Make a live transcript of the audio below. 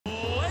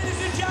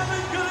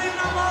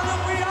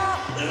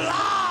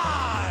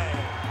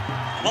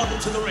welcome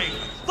to the ring,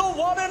 the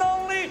one and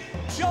only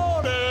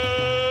Jordan.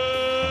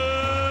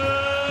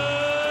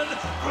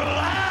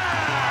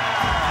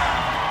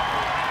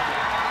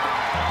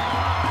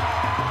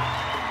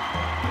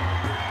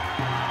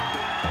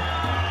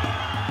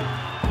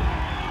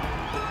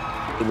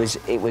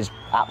 It was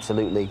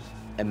absolutely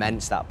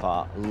immense, that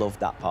part. Loved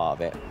that part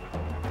of it.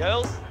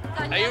 Girls,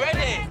 are you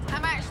ready?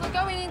 I'm actually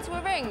going into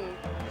a ring.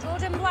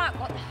 Jordan Black,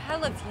 what the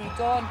hell have you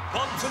done?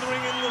 Come to the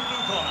ring in the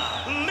blue corner,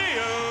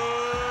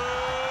 Liam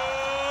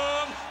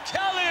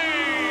Kelly!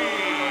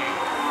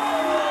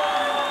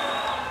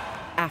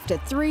 After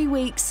 3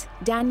 weeks,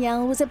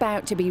 Danielle was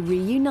about to be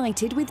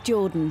reunited with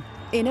Jordan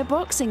in a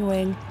boxing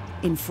ring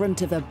in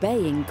front of a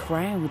baying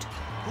crowd.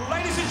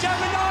 Ladies and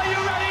gentlemen, are you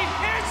ready?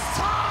 It's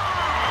time!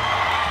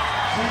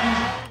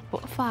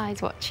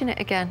 Butterflies watching it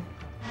again.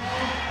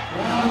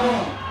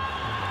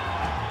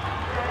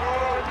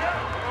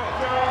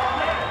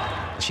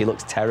 She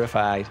looks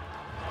terrified.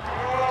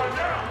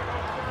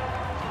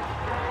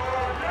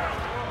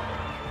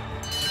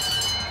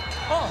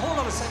 Oh, hold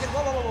on a second.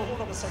 Whoa,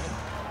 hold on a second.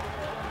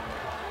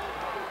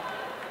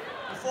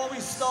 Before we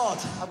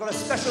start, I've got a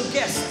special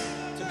guest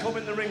to come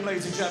in the ring,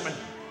 ladies and gentlemen.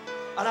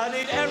 And I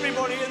need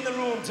everybody in the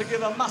room to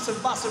give a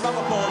massive, massive round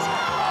of applause.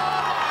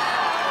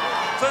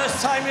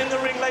 First time in the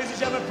ring, ladies and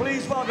gentlemen,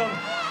 please welcome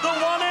the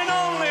one and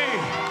only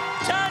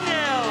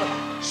Danielle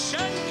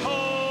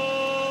Shenko.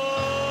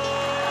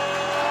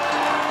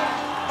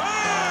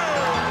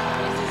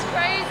 This is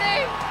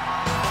crazy.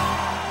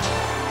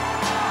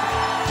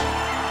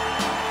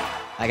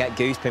 I get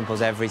goose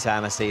pimples every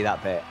time I see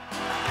that bit.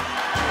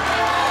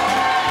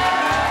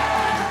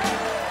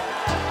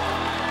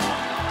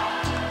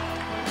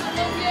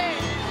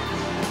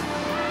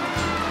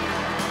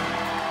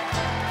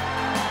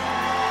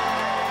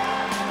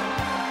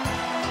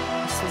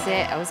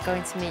 I was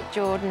going to meet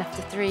Jordan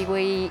after 3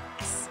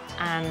 weeks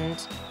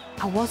and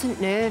I wasn't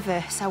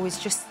nervous, I was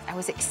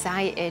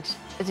excited.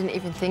 I didn't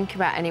even think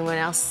about anyone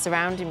else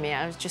surrounding me,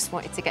 I just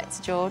wanted to get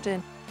to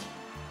Jordan.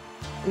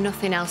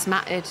 Nothing else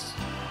mattered.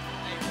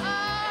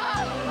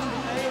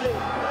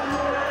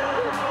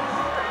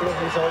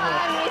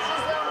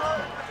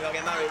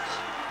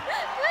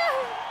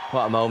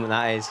 What a moment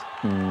that is.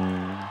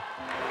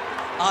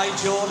 I,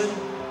 Jordan.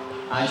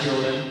 Hi,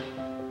 Jordan.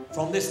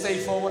 From this day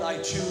forward, I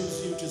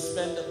choose you to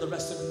spend the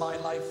rest of my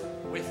life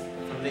with.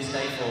 From this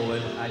day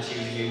forward, I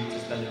choose you to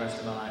spend the rest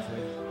of my life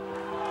with.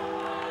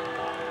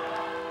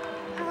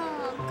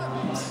 Oh,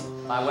 God.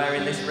 By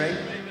wearing this ring,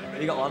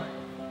 you got one?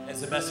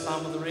 As the best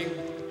man with the ring.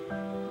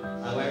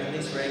 By wearing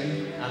this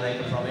ring, I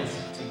make a promise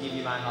to give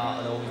you my heart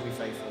and always be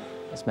faithful.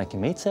 It's making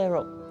me tear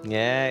up.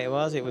 Yeah, it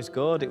was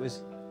good. It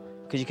was...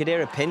 Because you could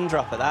hear a pin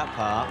drop at that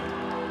part.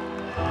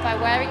 By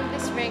wearing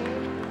this ring,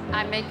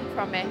 I make a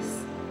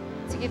promise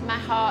to give my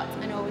heart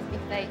and always be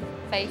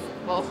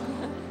faithful.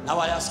 Now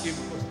I ask you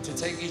to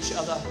take each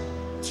other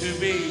to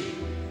be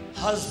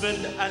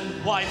husband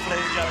and wife,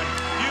 ladies and gentlemen.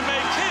 You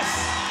may kiss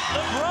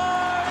the bride!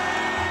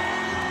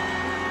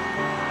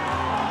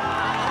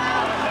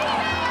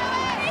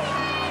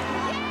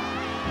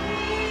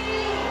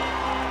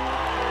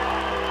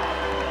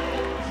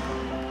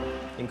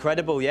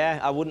 Incredible, yeah.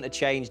 I wouldn't have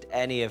changed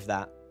any of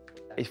that.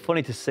 It's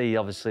funny to see,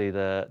 obviously,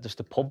 just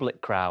the public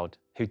crowd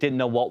who didn't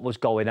know what was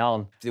going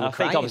on. They were I think,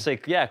 crying.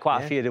 obviously, yeah,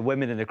 quite a few of the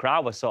women in the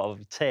crowd were sort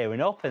of tearing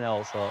up and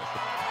all sorts.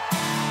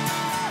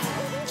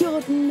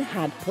 Jordan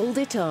had pulled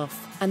it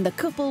off, and the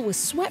couple was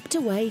swept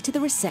away to the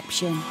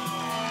reception.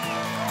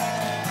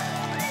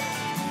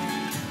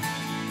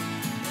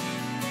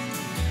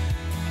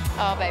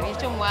 Oh, baby, you've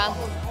done well.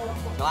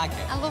 You like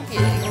it? I love you.